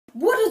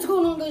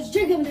going on, guys?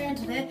 Jacob here, and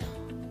today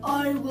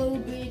I will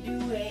be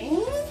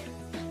doing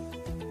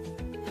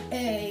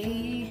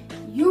a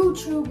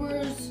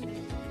YouTuber's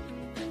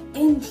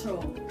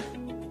intro.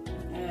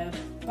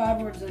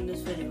 Bad words in this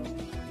video.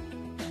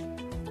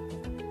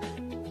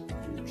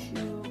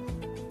 YouTube.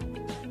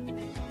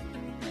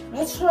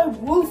 Let's try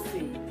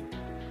Wolfie.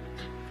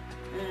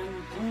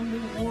 Only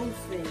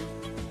Wolfie.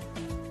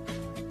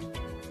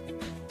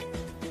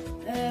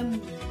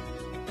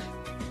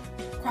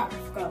 Crap, I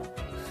forgot.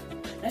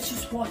 Let's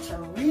just watch it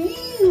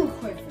real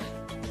quick.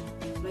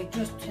 Like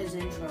just his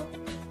intro.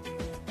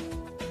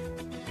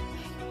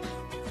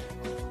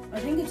 I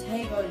think it's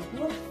Hey Guys.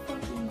 What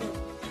fucking good.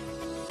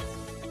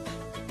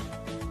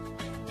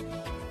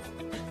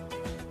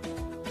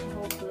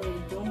 Hopefully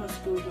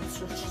dumbest Google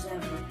searches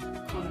ever.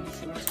 Comedy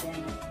Shorts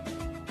Gamer.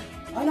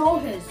 I know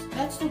his.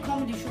 That's the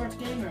Comedy Shorts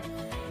Gamer.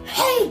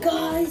 Hey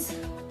guys!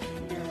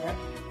 Yeah.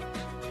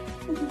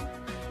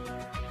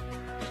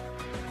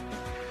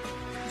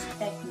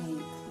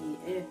 Technically,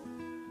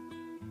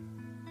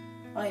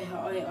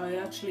 I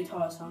actually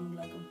thought it sounded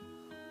like him.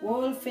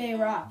 Wolfie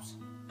Raps.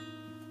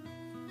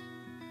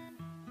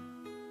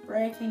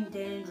 Breaking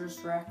dangerous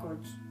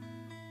records.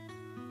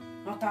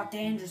 Not that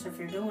dangerous if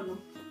you're doing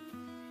them.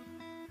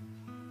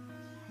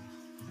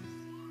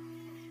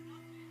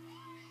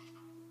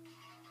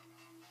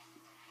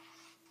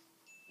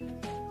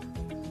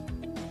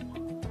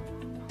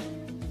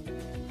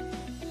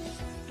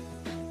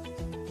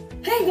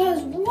 Hey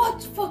guys,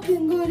 what's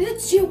fucking good?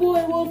 It's your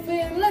boy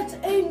Wolfie, and let's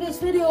aim this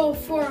video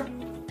for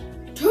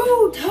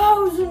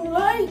 2,000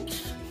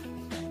 likes.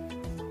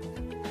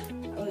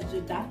 Oh,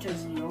 dude, that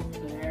just looked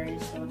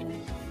hilarious. So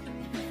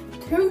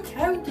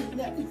 2,000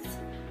 likes.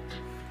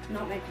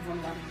 Not making fun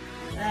of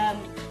that.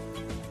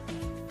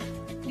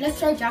 Let's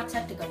try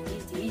Jacksepticeye.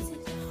 He's the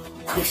easiest.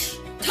 Whoosh!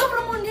 Top of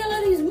the morning,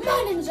 ladies.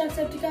 My name is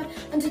Jacksepticeye,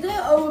 and today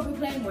I will be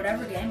playing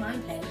whatever game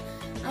I'm playing.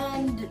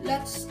 And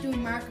let's do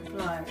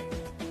Markiplier.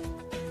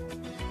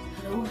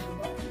 Hello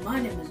everybody, my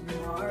name is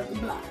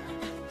Markiplier,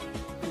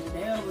 and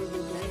today I will be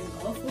playing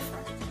Golf with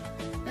Friends.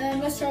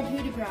 Let's try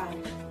PewDiePie.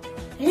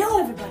 Hello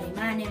everybody,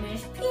 my name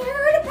is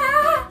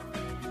PewDiePie,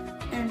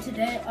 and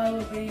today I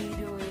will be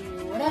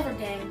doing whatever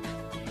game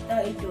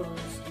that he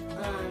does.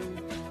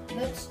 And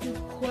let's do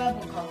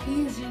Kwebbelkop.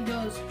 He usually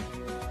does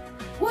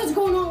what's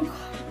going on,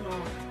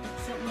 no,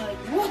 something like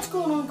what's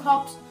going on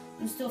cops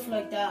and stuff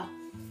like that,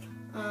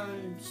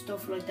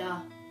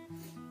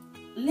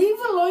 Leave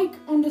a like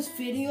on this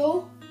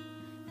video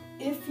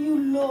if you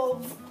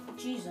love,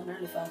 jeez, I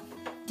nearly fell,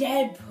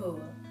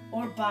 Deadpool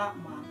or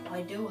Batman.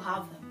 I do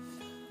have him.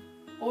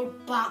 Or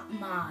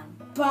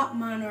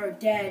Batman or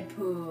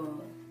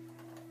Deadpool.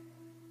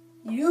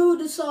 You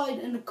decide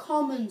in the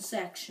comment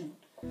section.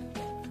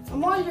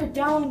 And while you're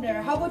down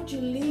there, how about you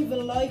leave a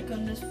like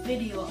on this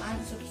video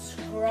and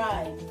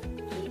subscribe,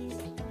 please.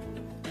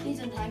 Please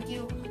and thank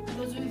you,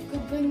 because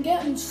we've been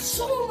getting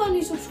so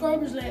many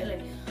subscribers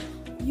lately.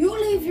 You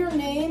leave your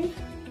name,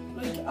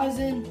 like as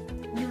in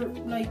you're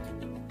like,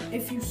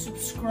 if you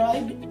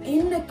subscribed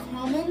in the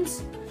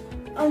comments,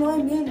 and I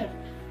mean it,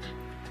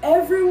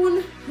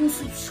 everyone who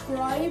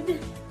subscribed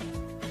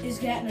is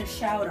getting a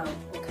shout out,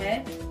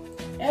 okay?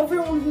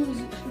 Everyone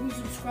who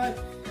subscribed,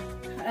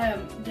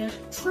 the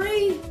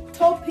 3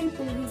 top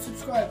people who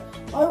subscribe,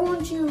 I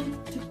want you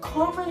to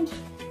comment.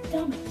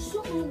 Damn it, there's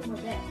something under my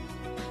bed.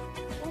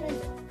 What is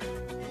it?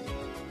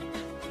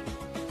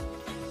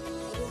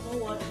 I don't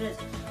know what it is.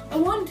 I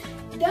want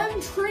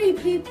them 3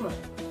 people,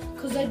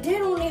 because I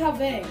did only have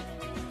 8,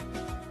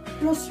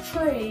 plus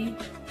 3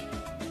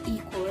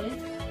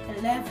 equals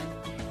 11.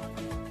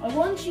 I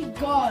want you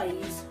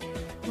guys,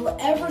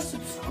 whoever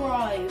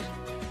subscribe,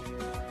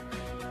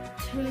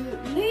 to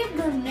leave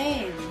their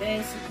name,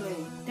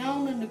 basically,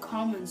 down in the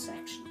comment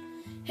section.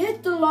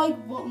 Hit the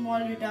like button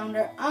while you're down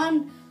there,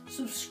 and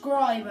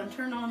subscribe, and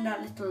turn on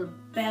that little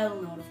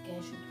bell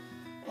notification.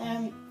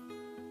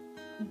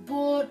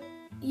 But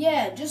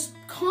yeah, just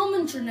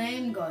comment your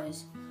name,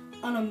 guys,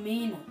 and I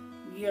mean it.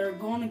 You're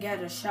gonna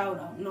get a shout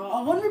out. No,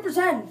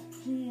 100%.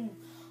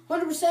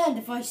 100%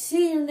 if I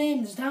see your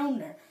names down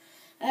there.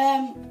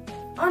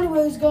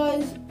 Anyways,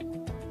 guys,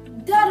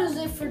 that is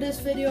it for this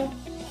video.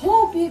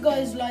 Hope you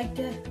guys liked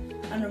it.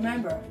 And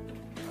remember,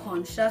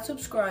 punch that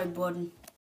subscribe button.